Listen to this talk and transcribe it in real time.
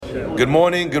Good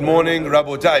morning,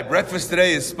 Rabotai. Breakfast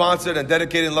today is sponsored and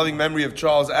dedicated in loving memory of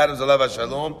Charles Adams, Alav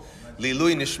Shalom,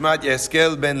 Lilui Nishmat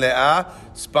Yeskel Ben Leah,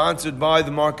 sponsored by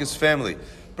the Marcus family.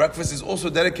 Breakfast is also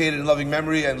dedicated in loving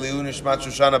memory and Lilui Nishmat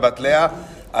Shoshana Bat Leah,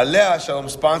 Alea Shalom,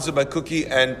 sponsored by Cookie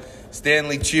and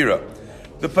Stanley Chira.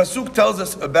 The Pasuk tells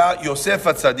us about Yosef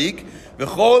HaTzadik,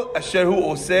 V'chol asher hu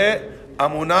oseh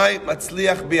amunai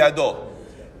matzliach biado.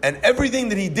 And everything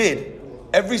that he did,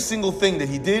 every single thing that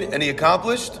he did and he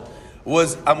accomplished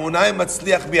was Amunai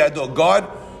Matzliach Biado. God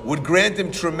would grant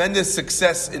him tremendous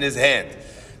success in his hand.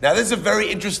 Now this is a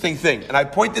very interesting thing, and I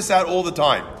point this out all the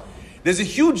time. There's a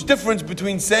huge difference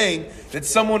between saying that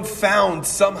someone found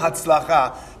some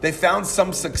Hatzlacha, they found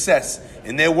some success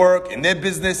in their work, in their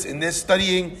business, in their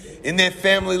studying, in their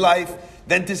family life,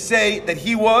 than to say that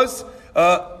he was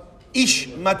Ish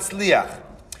Matzliach.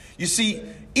 You see,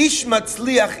 Ish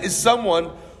Matzliach is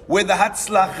someone where the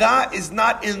Hatzlacha is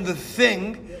not in the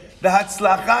thing, the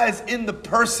Hatzlacha is in the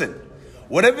person.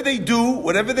 Whatever they do,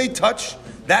 whatever they touch,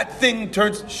 that thing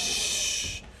turns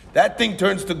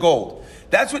to gold.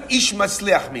 That's what Ish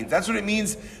Matzliach means. That's what it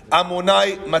means,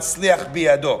 Amonai Matzliach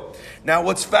Biado. Now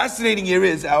what's fascinating here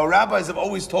is, our rabbis have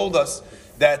always told us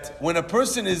that when a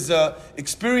person is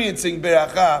experiencing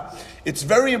beracha, it's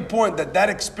very important that that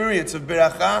experience of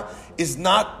beracha is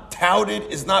not touted,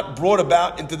 is not brought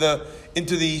about into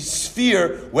the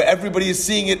sphere where everybody is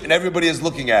seeing it and everybody is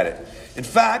looking at it. In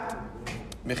fact,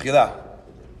 Mechila,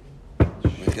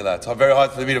 it's very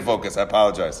hard for me to focus, I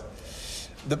apologize.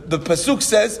 The Pasuk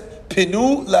says,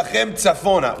 Pinu lachem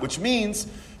tzafona, which means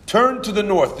turn to the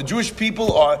north. The Jewish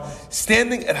people are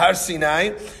standing at Har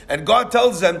Sinai, and God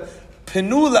tells them,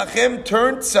 Pinu lachem,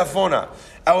 turn tzafona.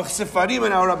 Our Sefarim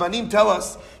and our Rabbanim tell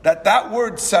us that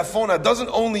word tzafona doesn't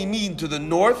only mean to the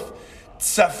north.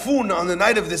 Tzafun, on the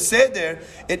night of the Seder,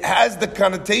 it has the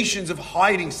connotations of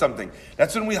hiding something.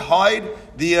 That's when we hide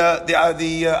the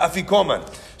afikoman.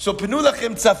 So Pinu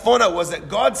lachem tzafona was that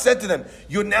God said to them,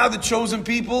 you're now the chosen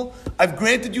people. I've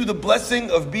granted you the blessing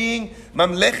of being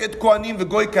mamlechet kohanim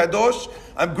v'goy kadosh.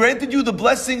 I've granted you the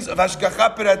blessings of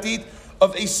hashgacha peratit,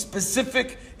 of a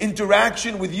specific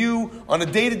interaction with you on a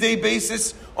day-to-day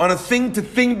basis, on a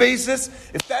thing-to-thing basis.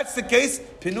 If that's the case,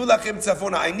 Pinu lachem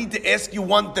tzafona, I need to ask you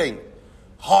one thing.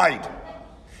 Hide.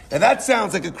 Now that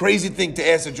sounds like a crazy thing to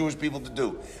ask the Jewish people to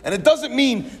do. And it doesn't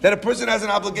mean that a person has an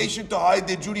obligation to hide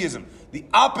their Judaism. The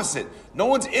opposite. No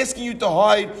one's asking you to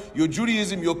hide your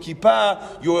Judaism, your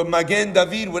kippah, your Magen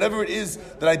David, whatever it is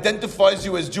that identifies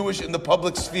you as Jewish in the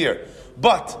public sphere.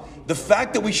 But the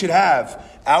fact that we should have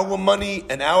our money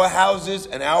and our houses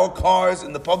and our cars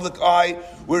in the public eye,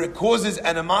 where it causes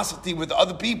animosity with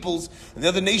other peoples and the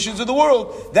other nations of the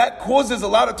world, that causes a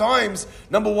lot of times,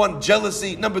 number one,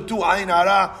 jealousy, number two, ayin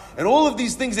hara, and all of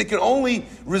these things, they can only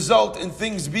result in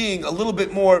things being a little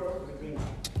bit more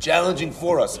challenging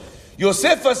for us.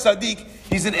 Yosef HaTzadik,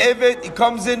 he's an Evet, he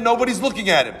comes in, nobody's looking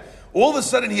at him. All of a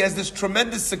sudden he has this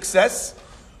tremendous success.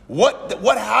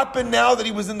 What happened now that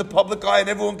he was in the public eye and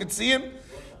everyone could see him?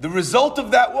 The result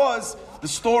of that was the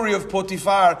story of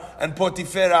Potiphar and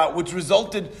Potiphera, which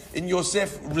resulted in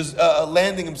Yosef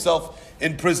landing himself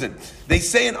in prison. They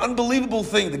say an unbelievable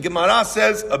thing. The Gemara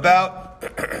says about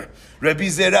Rabbi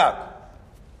Zera.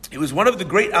 He was one of the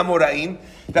great Amoraim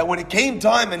that when it came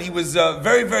time, and he was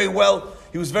very, very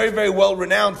well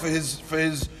renowned for his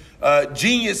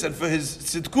genius and for his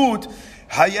tzidkut.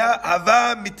 Haya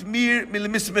hava mitmir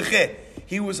milmismeche.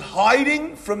 He was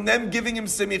hiding from them giving him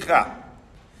semicha.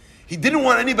 He didn't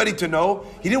want anybody to know.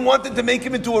 He didn't want them to make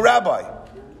him into a rabbi.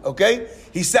 Okay?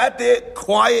 He sat there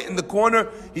quiet in the corner.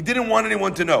 He didn't want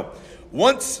anyone to know.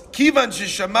 Once, Kivan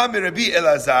sheshama mi Rabbi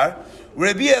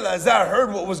Elazar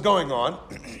heard what was going on.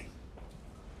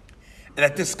 And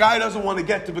that this guy doesn't want to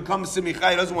get to become a semicha.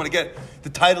 He doesn't want to get the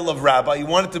title of rabbi. He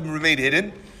wanted to remain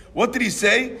hidden. What did he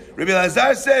say? Rabbi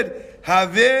Elazar said,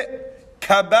 Have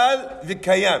kabal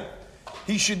v'kayam.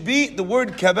 He should be, the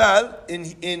word kabal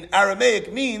in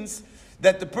Aramaic means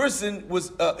that the person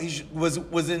was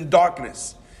in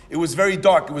darkness. It was very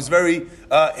dark. It was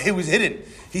hidden.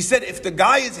 He said, if the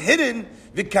guy is hidden,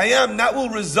 v'kayam, that will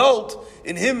result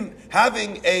in him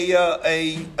having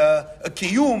a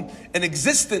kiyum, an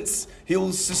existence. He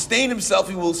will sustain himself.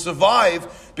 He will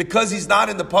survive because he's not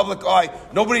in the public eye.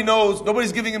 Nobody knows.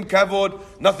 Nobody's giving him kavod.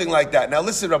 Nothing like that. Now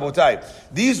listen, Rabotai.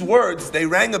 These words, they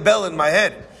rang a bell in my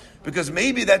head. Because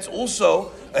maybe that's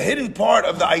also a hidden part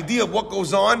of the idea of what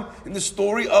goes on in the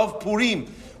story of Purim.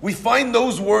 We find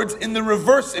those words in the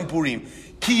reverse in Purim.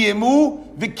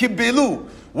 Kiyemu v'kibelu.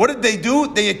 What did they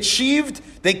do? They achieved,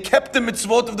 they kept the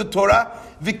mitzvot of the Torah,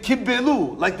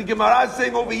 v'kibelu. Like the Gemara is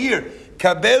saying over here.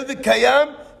 Kabel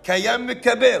v'kayam, kayam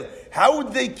v'kabel. How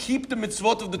would they keep the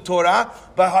mitzvot of the Torah?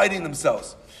 By hiding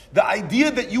themselves. The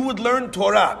idea that you would learn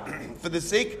Torah for the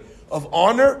sake of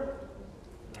honor,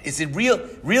 is it real?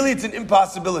 Really, it's an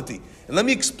impossibility. And let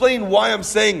me explain why I'm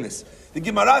saying this. The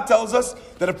Gemara tells us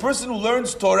that a person who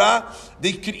learns Torah,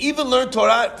 they could even learn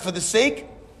Torah for the sake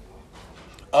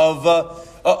of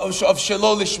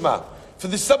Shelo Lishma, for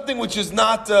the something which is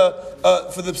not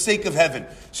for the sake of heaven.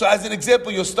 So, as an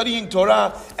example, you're studying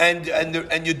Torah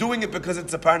and you're doing it because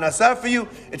it's a parnasah for you.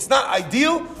 It's not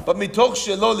ideal, but mitoch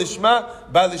Shelo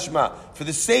Lishma, Ba Lishma, for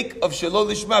the sake of Shelo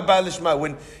Lishma, Ba Lishma.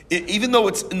 When even though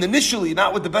it's initially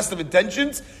not with the best of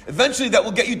intentions, eventually that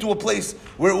will get you to a place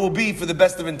where it will be for the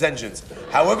best of intentions.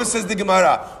 However, says the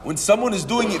Gemara, when someone is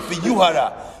doing it for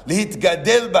yuhara,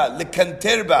 lehitgadel ba,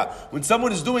 lekanter ba, when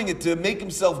someone is doing it to make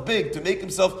himself big, to make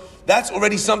himself, that's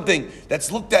already something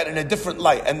that's looked at in a different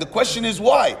light. And the question is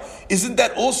why? Isn't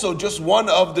that also just one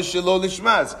of the Shelo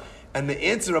Lishmas? And the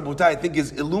answer, Rabotai, I think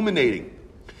is illuminating.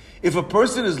 If a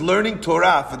person is learning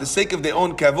Torah for the sake of their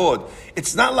own kavod,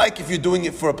 it's not like if you're doing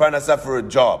it for a parnasah, for a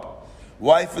job.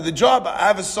 Why? For the job, I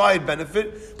have a side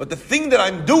benefit, but the thing that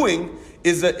I'm doing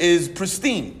is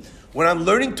pristine. When I'm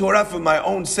learning Torah for my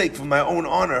own sake, for my own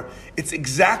honor, it's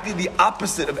exactly the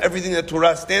opposite of everything that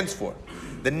Torah stands for.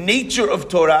 The nature of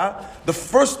Torah, the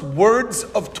first words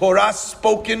of Torah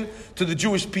spoken to the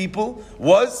Jewish people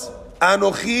was,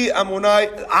 Anochi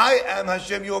Amonai, I am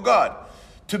Hashem your God.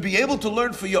 To be able to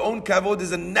learn for your own kavod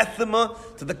is anathema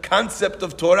to the concept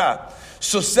of Torah.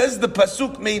 So says the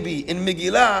pasuk maybe in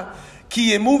Megillah,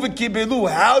 Ki yemu v'kibelu.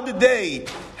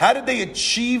 How did they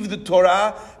achieve the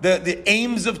Torah, the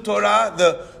aims of Torah,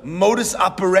 the modus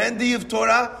operandi of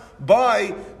Torah?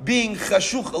 By being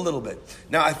chashuch a little bit.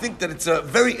 Now, I think that it's a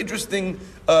very interesting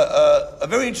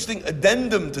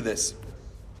addendum to this.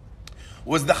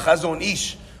 Was the Chazon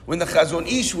Ish. When the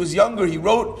Chazon Ish was younger, he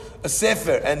wrote a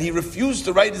sefer, and he refused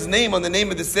to write his name on the name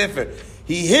of the sefer.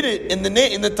 He hid it in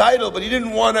the title, but he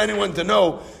didn't want anyone to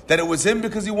know that it was him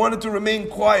because he wanted to remain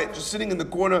quiet, just sitting in the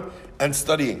corner and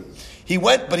studying. He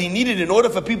went, but he needed, in order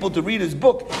for people to read his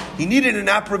book, he needed an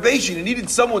approbation. He needed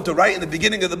someone to write in the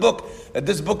beginning of the book that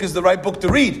this book is the right book to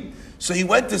read. So he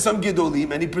went to some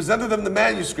Gedolim and he presented them the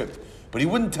manuscript. But he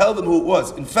wouldn't tell them who it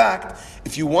was. In fact,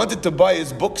 if you wanted to buy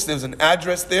his books, there was an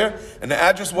address there, and the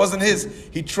address wasn't his.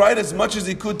 He tried as much as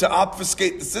he could to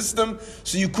obfuscate the system,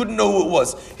 so you couldn't know who it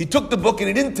was. He took the book and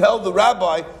he didn't tell the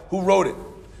rabbi who wrote it.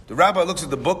 The rabbi looks at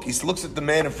the book, he looks at the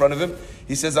man in front of him,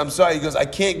 he says, I'm sorry, he goes, I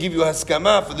can't give you a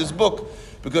haskama for this book,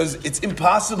 because it's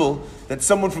impossible that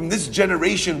someone from this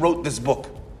generation wrote this book.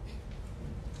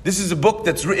 This is a book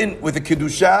that's written with a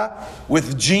kedusha,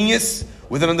 with genius,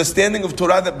 with an understanding of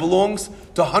Torah that belongs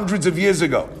to hundreds of years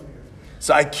ago.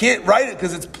 So I can't write it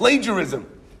because it's plagiarism.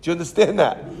 Do you understand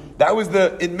that? That was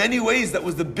in many ways, that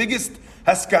was the biggest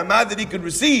haskama that he could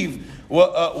receive,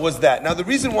 was that. Now the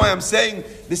reason why I'm saying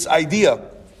this idea,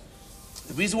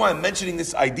 the reason why I'm mentioning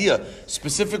this idea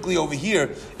specifically over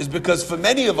here is because for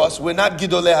many of us, we're not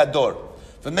Gidolei Hador.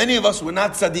 For many of us, we're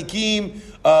not tzaddikim,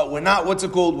 we're not,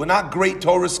 we're not great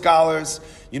Torah scholars,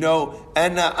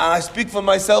 and I speak for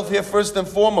myself here first and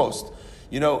foremost.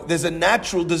 There's a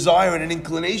natural desire and an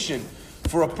inclination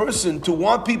for a person to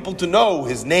want people to know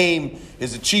his name,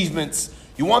 his achievements.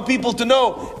 You want people to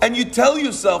know, and you tell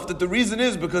yourself that the reason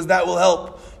is because that will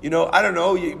help. I don't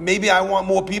know, maybe I want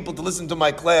more people to listen to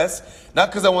my class,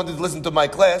 not because I want them to listen to my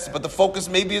class, but the focus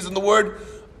maybe is in the word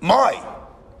my.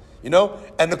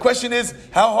 And the question is,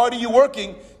 how hard are you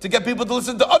working to get people to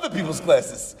listen to other people's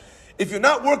classes? If you're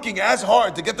not working as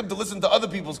hard to get them to listen to other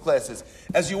people's classes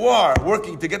as you are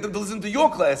working to get them to listen to your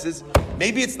classes,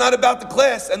 maybe it's not about the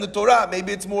class and the Torah,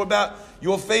 maybe it's more about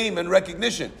your fame and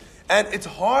recognition. And it's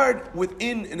hard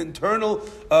within an internal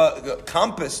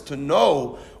compass to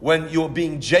know when you're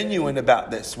being genuine about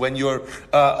this, when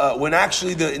when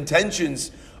actually the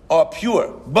intentions are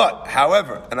pure. But,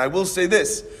 however, and I will say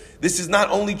this is not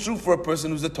only true for a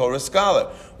person who's a Torah scholar.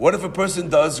 What if a person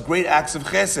does great acts of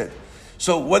chesed?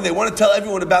 So when they want to tell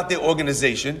everyone about their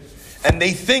organization, and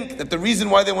they think that the reason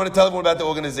why they want to tell everyone about the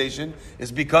organization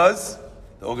is because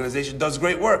the organization does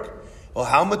great work. Well,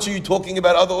 how much are you talking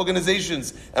about other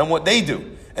organizations and what they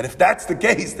do? And if that's the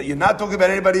case, that you're not talking about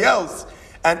anybody else,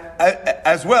 and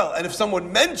as well, and if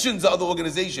someone mentions the other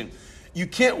organization, you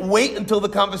can't wait until the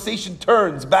conversation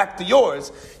turns back to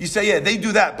yours. You say, yeah, they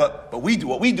do that, but we do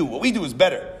what we do. What we do is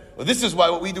better. Well, this is why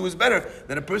what we do is better.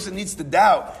 Then a person needs to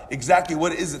doubt exactly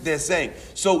what it is that they're saying.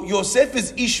 So Yosef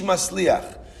is ish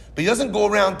masliach, but he doesn't go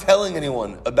around telling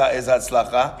anyone about his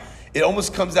hatzlacha. It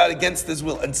almost comes out against his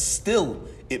will, and still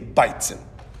it bites him.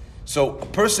 So a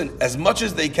person, as much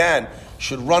as they can,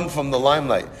 should run from the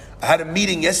limelight. I had a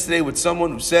meeting yesterday with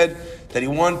someone who said that he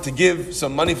wanted to give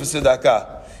some money for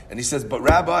tzedakah. And he says, but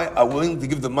Rabbi, I'm willing to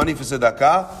give the money for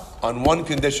tzedakah on one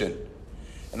condition.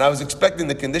 And I was expecting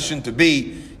the condition to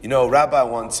be, Rabbi, I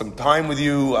want some time with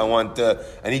you.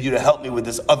 I need you to help me with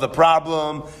this other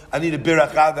problem. I need a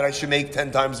birakah that I should make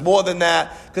 10 times more than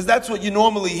that. Because that's what you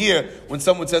normally hear when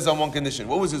someone says on one condition.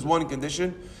 What was his one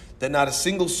condition? That not a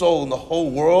single soul in the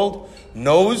whole world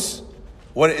knows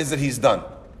what it is that he's done.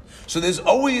 So there's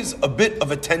always a bit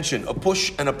of a tension, a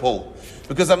push and a pull.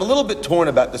 Because I'm a little bit torn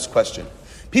about this question.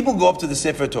 People go up to the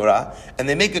Sefer Torah and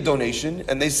they make a donation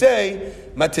and they say,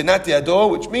 Matinat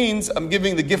Yado, which means I'm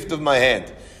giving the gift of my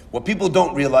hand. What people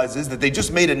don't realize is that they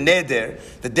just made a neder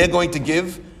that they're going to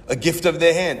give a gift of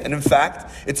their hand. And in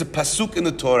fact, it's a pasuk in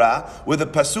the Torah where the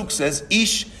pasuk says,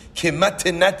 Ish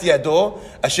kematinat yado,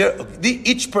 asher,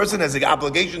 each person has an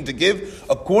obligation to give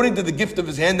according to the gift of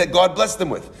his hand that God blessed them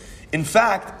with. In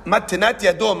fact, matinat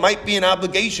yado might be an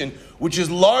obligation which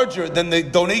is larger than the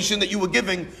donation that you were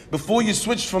giving before you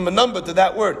switched from a number to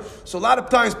that word. So a lot of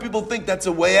times people think that's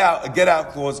a way out, a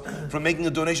get-out clause from making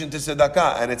a donation to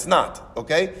tzedakah, and it's not,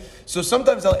 okay? So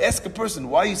sometimes I'll ask a person,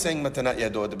 why are you saying matanat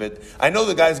yadot a bit? I know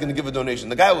the guy is going to give a donation.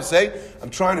 The guy will say,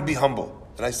 I'm trying to be humble.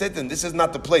 And I said to him, this is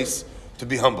not the place to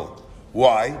be humble.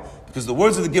 Why? Because the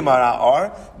words of the Gemara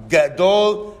are,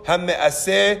 Gadol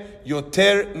hame'aseh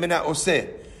yoter min ha'oseh.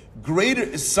 Greater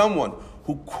is someone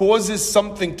who causes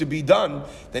something to be done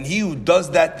than he who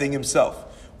does that thing himself.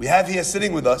 We have here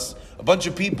sitting with us a bunch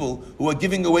of people who are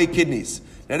giving away kidneys.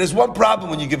 Now there's one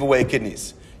problem when you give away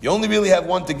kidneys. You only really have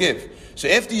one to give. So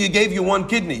after you gave you one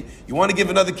kidney, you want to give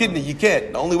another kidney, you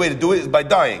can't. The only way to do it is by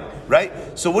dying, right?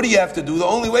 So what do you have to do? The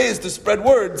only way is to spread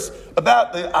words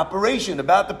about the operation,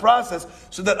 about the process,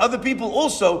 so that other people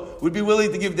also would be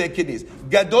willing to give their kidneys. If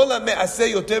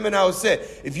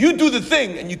you do the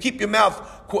thing and you keep your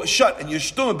mouth shut and you're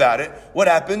shtum about it, what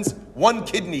happens? One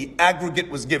kidney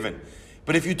aggregate was given.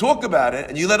 But if you talk about it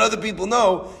and you let other people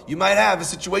know, you might have a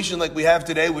situation like we have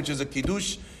today, which is a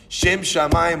kiddush Shem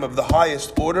Shamayim of the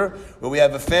highest order, where we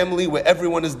have a family where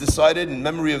everyone has decided in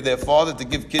memory of their father to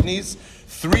give kidneys.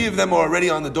 3 of them are already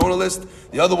on the donor list.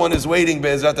 The other one is waiting,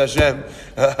 Be'ezrat Hashem,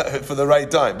 for the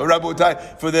right time. But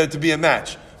Rabotai, for there to be a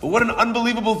match. But what an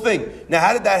unbelievable thing. Now,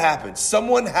 how did that happen?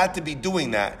 Someone had to be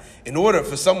doing that in order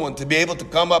for someone to be able to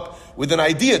come up with an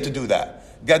idea to do that.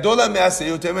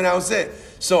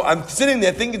 So I'm sitting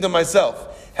there thinking to myself,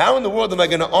 how in the world am I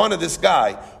going to honor this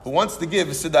guy who wants to give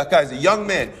a tzedakah? He's a young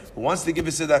man who wants to give a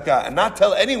tzedakah and not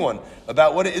tell anyone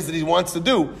about what it is that he wants to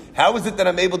do. How is it that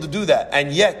I'm able to do that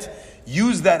and yet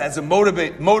use that as a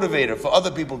motivator for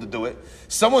other people to do it?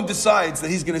 Someone decides that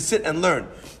he's going to sit and learn.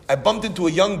 I bumped into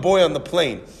a young boy on the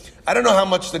plane. I don't know how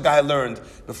much the guy learned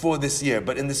before this year,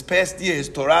 but in this past year, his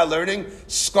Torah learning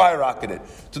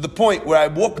skyrocketed to the point where I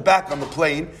walk back on the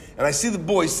plane and I see the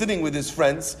boy sitting with his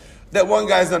friends. That one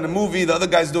guy's on the movie, the other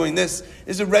guy's doing this,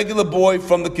 is a regular boy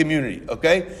from the community,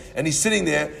 okay? And he's sitting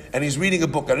there and he's reading a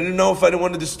book. I didn't know if I didn't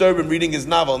want to disturb him reading his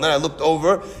novel. And then I looked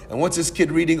over, and what's this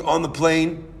kid reading on the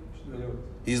plane?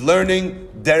 He's learning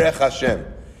Derech Hashem.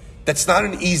 That's not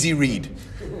an easy read.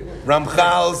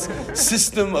 Ramchal's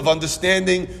system of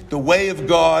understanding the way of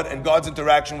God and God's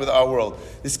interaction with our world.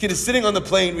 This kid is sitting on the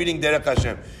plane reading Derech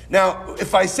Hashem. Now,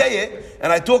 if I say it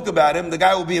and I talk about him, the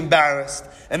guy will be embarrassed.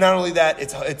 And not only that,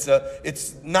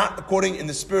 it's not according in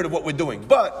the spirit of what we're doing.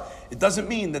 But it doesn't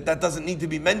mean that doesn't need to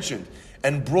be mentioned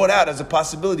and brought out as a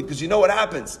possibility. Because you know what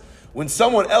happens? When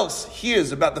someone else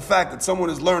hears about the fact that someone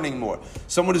is learning more,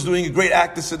 someone is doing a great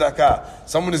act of tzedakah,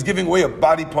 someone is giving away a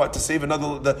body part to save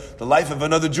the life of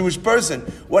another Jewish person,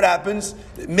 what happens?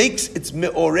 It's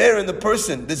me'orer in the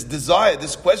person, this desire,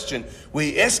 this question, where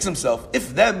he asks himself,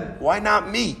 if them, why not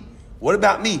me? What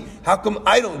about me? How come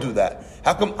I don't do that?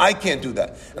 How come I can't do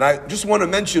that? And I just want to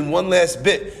mention one last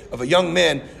bit of a young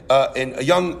man, and a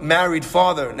young married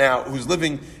father now who's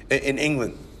living in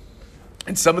England.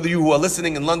 And some of you who are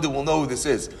listening in London will know who this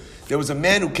is. There was a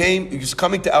man he was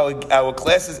coming to our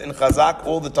classes in Chazak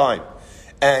all the time.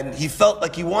 And he felt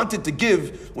like he wanted to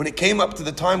give when it came up to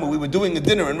the time where we were doing a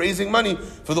dinner and raising money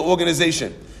for the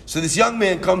organization. So this young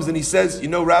man comes and he says,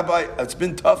 Rabbi, it's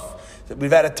been tough.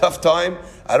 We've had a tough time.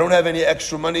 I don't have any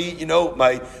extra money.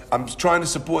 I'm trying to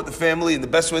support the family in the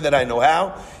best way that I know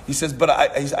how. He says, but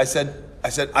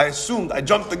I assumed, I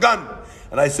jumped the gun.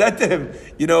 And I said to him,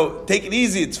 take it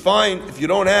easy. It's fine. If you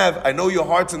don't have, I know your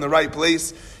heart's in the right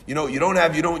place. You don't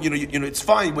have, it's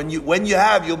fine. When you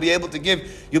have, you'll be able to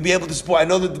give, you'll be able to support. I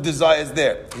know that the desire is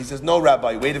there. He says, no,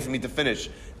 Rabbi, waited for me to finish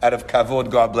out of kavod,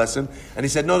 God bless him. And he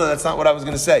said, no, that's not what I was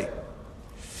going to say.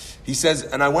 He says,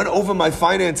 and I went over my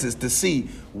finances to see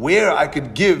where I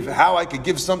could give, how I could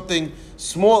give something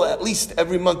small, at least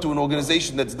every month, to an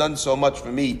organization that's done so much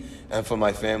for me and for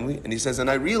my family. And he says, and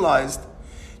I realized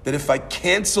that if I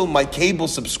cancel my cable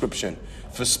subscription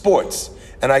for sports,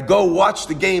 and I go watch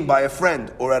the game by a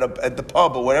friend or at the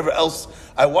pub or wherever else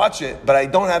I watch it, but I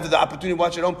don't have the opportunity to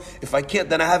watch it at home, if I can't,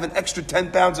 then I have an extra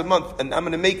 10 pounds a month, and I'm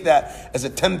going to make that as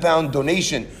a 10-pound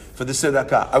donation for the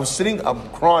tzedakah. I'm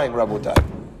crying,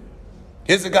 Rabotai.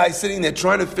 Here's a guy sitting there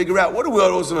trying to figure out, what are we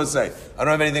all supposed to say? I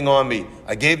don't have anything on me.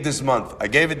 I gave this month. I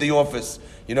gave at the office.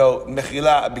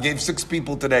 Mechila, I gave 6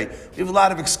 people today. We have a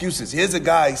lot of excuses. Here's a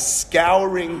guy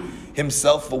scouring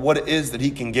himself for what it is that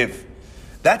he can give.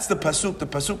 That's the pasuk. The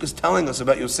pasuk is telling us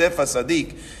about Yosef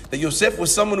HaSadik, that Yosef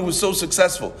was someone who was so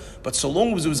successful, but so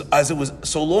long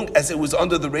as it was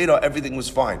under the radar, everything was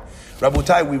fine.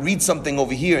 Rabotai, we read something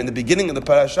over here in the beginning of the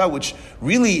parasha, which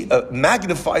really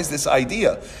magnifies this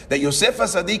idea that Yosef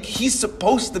HaSadik, he's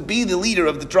supposed to be the leader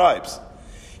of the tribes.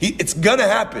 It's gonna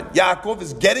happen. Yaakov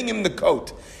is getting him the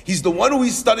coat. He's the one who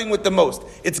he's studying with the most.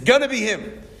 It's gonna be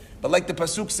him. But like the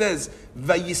pasuk says,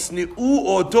 Vayisneu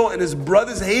oto, and his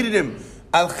brothers hated him.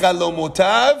 Al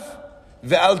chalomotav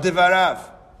ve'al devarav.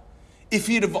 If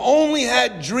he'd have only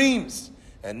had dreams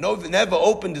and never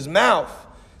opened his mouth,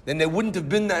 then there wouldn't have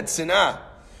been that sinah.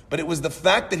 But it was the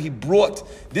fact that he brought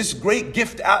this great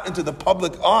gift out into the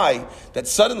public eye that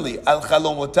suddenly, al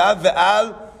chalomotav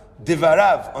ve'al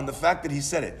devarav, on the fact that he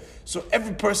said it. So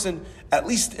every person, at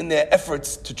least in their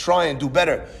efforts to try and do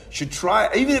better, should try,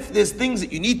 even if there's things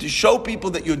that you need to show people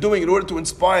that you're doing in order to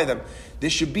inspire them, there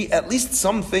should be at least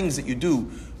some things that you do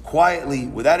quietly,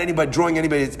 without anybody drawing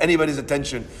anybody's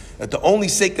attention, that the only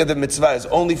sake of the mitzvah is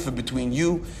only for between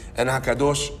you and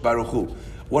HaKadosh Baruch Hu.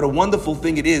 What a wonderful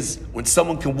thing it is when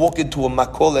someone can walk into a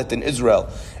makolet in Israel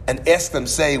and ask them,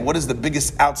 say, what is the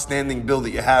biggest outstanding bill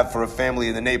that you have for a family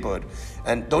in the neighborhood?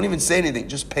 And don't even say anything.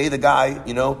 Just pay the guy,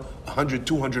 100,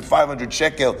 200, 500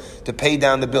 shekel to pay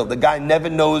down the bill. The guy never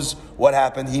knows what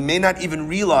happened. He may not even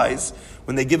realize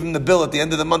when they give him the bill at the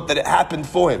end of the month that it happened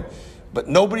for him. But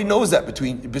nobody knows that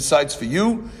besides for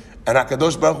you and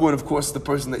HaKadosh Baruch Hu, and of course the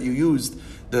person that you used,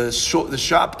 the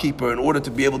shopkeeper, in order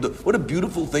to be able to. What a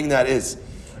beautiful thing that is.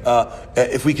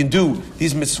 If we can do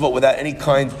these mitzvot without any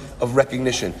kind of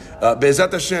recognition.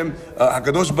 Be'ezat Hashem,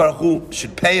 HaKadosh Baruch Hu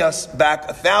should pay us back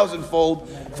 1,000-fold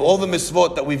for all the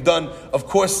mitzvot that we've done, of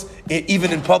course,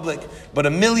 even in public, but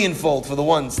 1,000,000-fold for the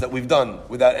ones that we've done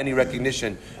without any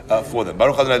recognition for them.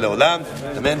 Baruch Adonai Le'olam.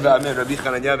 Amen ve'amen. Rabbi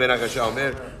Chananya ben Akasha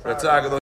Omer.